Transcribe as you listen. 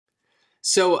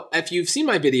So if you've seen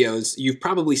my videos, you've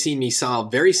probably seen me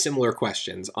solve very similar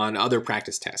questions on other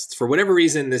practice tests. For whatever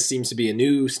reason, this seems to be a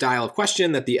new style of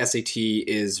question that the SAT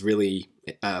is really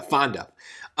fond of.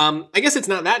 I guess it's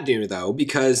not that new though,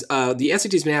 because the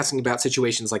SAT has been asking about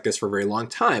situations like this for a very long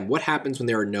time. What happens when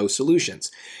there are no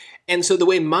solutions? And so the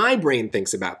way my brain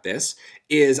thinks about this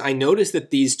is I notice that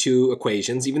these two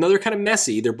equations, even though they're kind of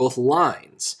messy, they're both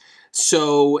lines.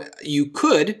 So you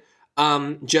could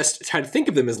just try to think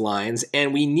of them as lines,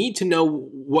 and we need to know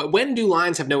when do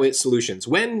lines have no solutions?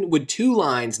 When would two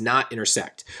lines not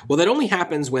intersect? Well, that only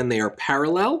happens when they are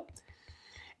parallel.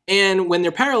 And when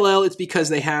they're parallel, it's because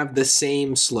they have the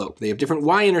same slope. They have different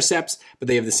y-intercepts, but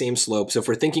they have the same slope. So if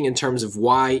we're thinking in terms of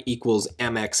y equals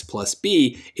mx plus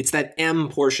b, it's that m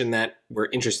portion that we're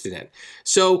interested in.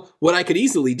 So what I could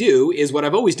easily do is what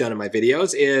I've always done in my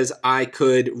videos is I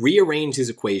could rearrange these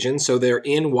equations so they're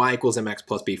in y equals mx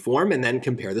plus b form and then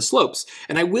compare the slopes.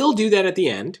 And I will do that at the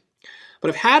end. But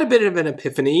I've had a bit of an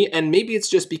epiphany, and maybe it's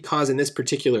just because in this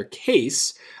particular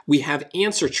case, we have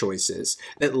answer choices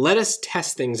that let us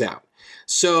test things out.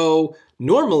 So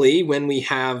normally when we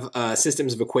have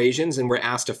systems of equations and we're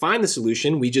asked to find the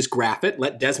solution, we just graph it,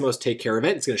 let Desmos take care of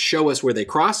it. It's going to show us where they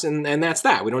cross, and that's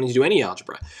that. We don't need to do any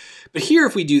algebra. But here,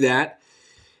 if we do that,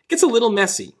 it gets a little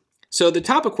messy. So the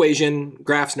top equation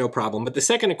graphs no problem, but the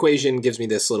second equation gives me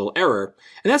this little error,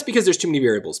 and that's because there's too many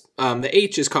variables. The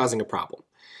h is causing a problem.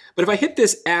 But if I hit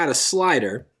this add a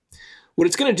slider, what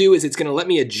it's going to do is it's going to let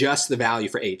me adjust the value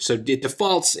for h. So it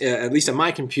defaults, at least on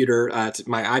my computer,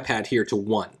 my iPad here, to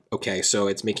 1. Okay, so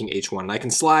it's making h1. And I can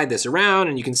slide this around,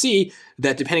 and you can see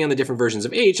that depending on the different versions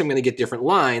of h, I'm going to get different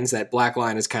lines. That black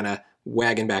line is kind of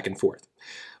wagging back and forth.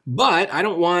 But I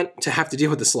don't want to have to deal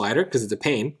with the slider because it's a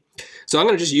pain. So I'm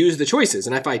going to just use the choices.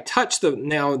 And if I touch the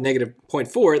now negative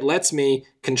 0.4, it lets me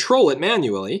control it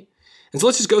manually. And so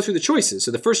let's just go through the choices.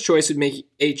 So the first choice would make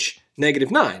h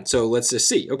negative 9. So let's just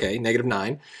see. Okay, negative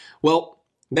 9. Well,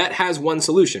 that has one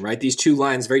solution, right? These two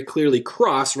lines very clearly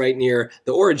cross right near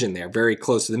the origin there, very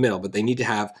close to the middle, but they need to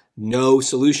have no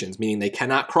solutions, meaning they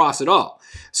cannot cross at all.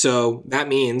 So that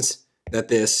means that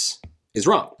this is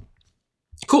wrong.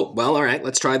 Cool. Well, all right,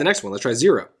 let's try the next one. Let's try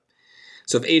 0.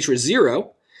 So if h was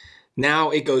 0, now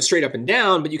it goes straight up and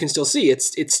down, but you can still see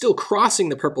it's still crossing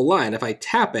the purple line. If I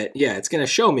tap it, yeah, it's going to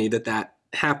show me that that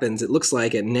happens, it looks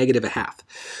like, at negative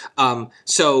 0.5.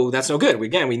 So that's no good.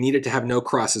 Again, we need it to have no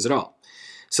crosses at all.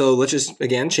 So let's just,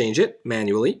 again, change it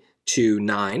manually to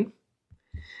 9.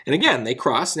 And again, they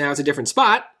cross. Now it's a different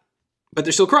spot, but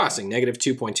they're still crossing, negative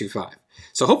 2.25.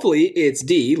 So hopefully it's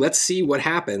D. Let's see what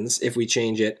happens if we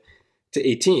change it to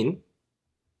 18.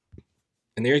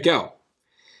 And there you go.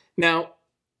 Now,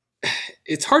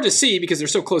 it's hard to see because they're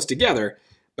so close together,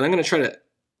 but I'm going to try to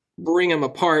bring them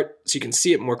apart so you can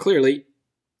see it more clearly.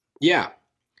 Yeah.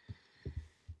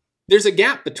 There's a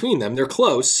gap between them. They're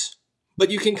close, but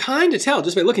you can kind of tell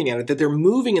just by looking at it that they're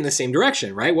moving in the same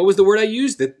direction, right? What was the word I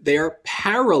used? That they are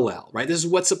parallel, right? This is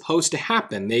what's supposed to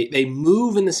happen. They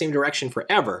move in the same direction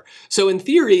forever. So in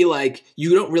theory, like,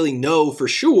 you don't really know for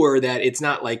sure that it's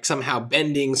not like somehow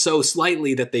bending so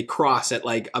slightly that they cross at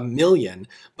like 1,000,000.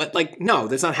 But like, no,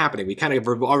 that's not happening. We kind of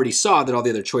already saw that all the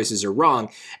other choices are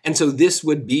wrong. And so this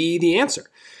would be the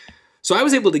answer. So I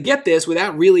was able to get this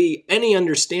without really any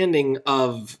understanding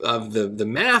of the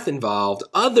math involved,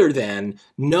 other than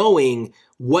knowing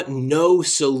what no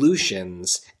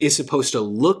solutions is supposed to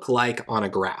look like on a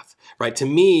graph, right? To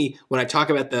me, when I talk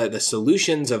about the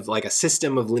solutions of like a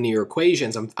system of linear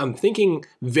equations, I'm thinking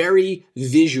very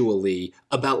visually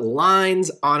about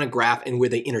lines on a graph and where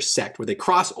they intersect, where they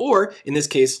cross, or in this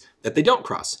case, that they don't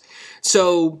cross.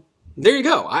 So there you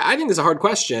go. I think this is a hard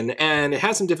question, and it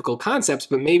has some difficult concepts,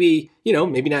 but maybe,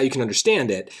 maybe now you can understand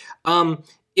it.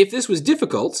 If this was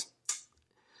difficult,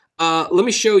 let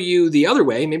me show you the other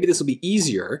way. Maybe this will be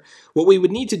easier. What we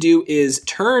would need to do is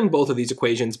turn both of these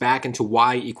equations back into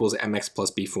y equals mx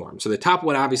plus b form. So the top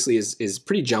one obviously is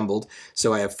pretty jumbled.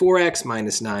 So I have 4x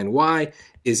minus 9y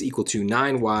is equal to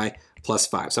 9y plus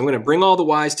 5. So I'm going to bring all the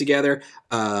y's together.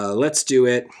 Let's do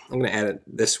it. I'm going to add it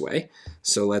this way.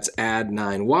 So let's add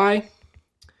 9y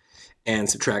and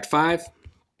subtract 5.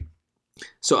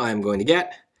 So I'm going to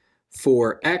get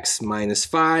 4x minus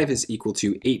 5 is equal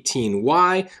to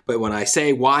 18y. But when I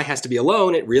say y has to be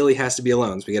alone, it really has to be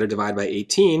alone. So we got to divide by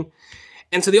 18.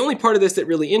 And so the only part of this that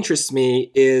really interests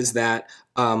me is that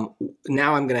now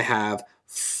I'm going to have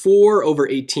 4 over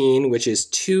 18, which is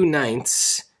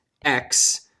 2/9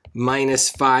 x minus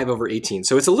 5 over 18.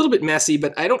 So it's a little bit messy,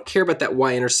 but I don't care about that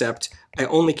y-intercept. I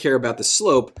only care about the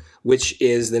slope, which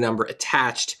is the number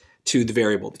attached to the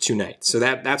variable, the 2/9. So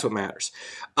that's what matters.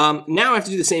 Now I have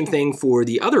to do the same thing for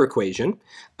the other equation,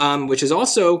 which is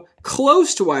also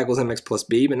close to y equals mx plus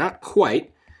b, but not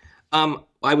quite.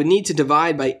 I would need to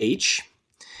divide by h.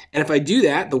 And if I do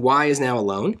that, the y is now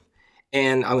alone.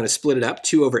 And I'm going to split it up,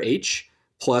 2 over h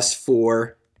plus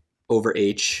 4 over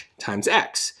h times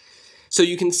x. So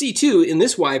you can see too, in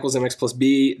this y equals mx plus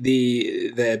b,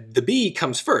 the b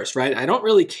comes first, right? I don't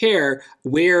really care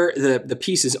where the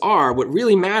pieces are. What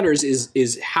really matters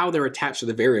is how they're attached to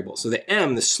the variable. So the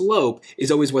m, the slope, is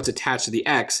always what's attached to the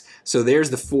x. So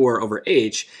there's the 4 over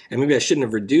h. And maybe I shouldn't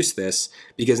have reduced this,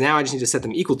 because now I just need to set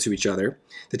them equal to each other,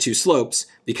 the two slopes,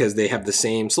 because they have the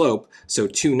same slope. So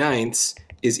 2/9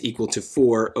 is equal to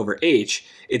 4 over h.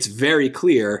 It's very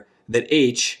clear that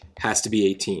h has to be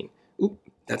 18. Oop,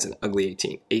 that's an ugly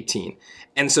 18.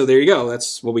 And so there you go,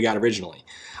 that's what we got originally.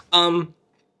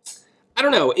 I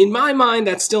don't know, in my mind,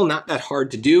 that's still not that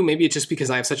hard to do. Maybe it's just because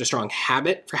I have such a strong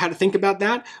habit for how to think about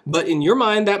that. But in your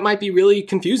mind, that might be really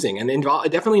confusing, and it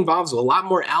definitely involves a lot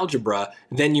more algebra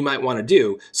than you might want to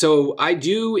do. So I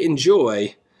do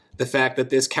enjoy the fact that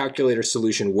this calculator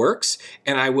solution works,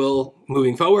 and I will,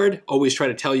 moving forward, always try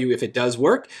to tell you if it does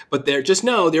work, but just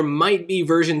know there might be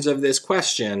versions of this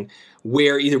question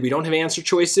where either we don't have answer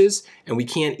choices and we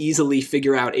can't easily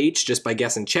figure out h just by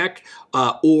guess and check,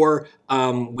 or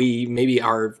we maybe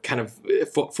are kind of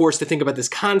forced to think about this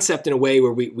concept in a way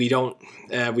where we don't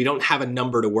have a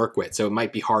number to work with, so it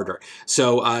might be harder.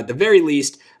 So at the very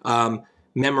least,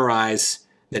 memorize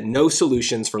that no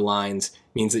solutions for lines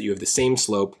means that you have the same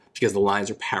slope because the lines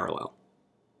are parallel.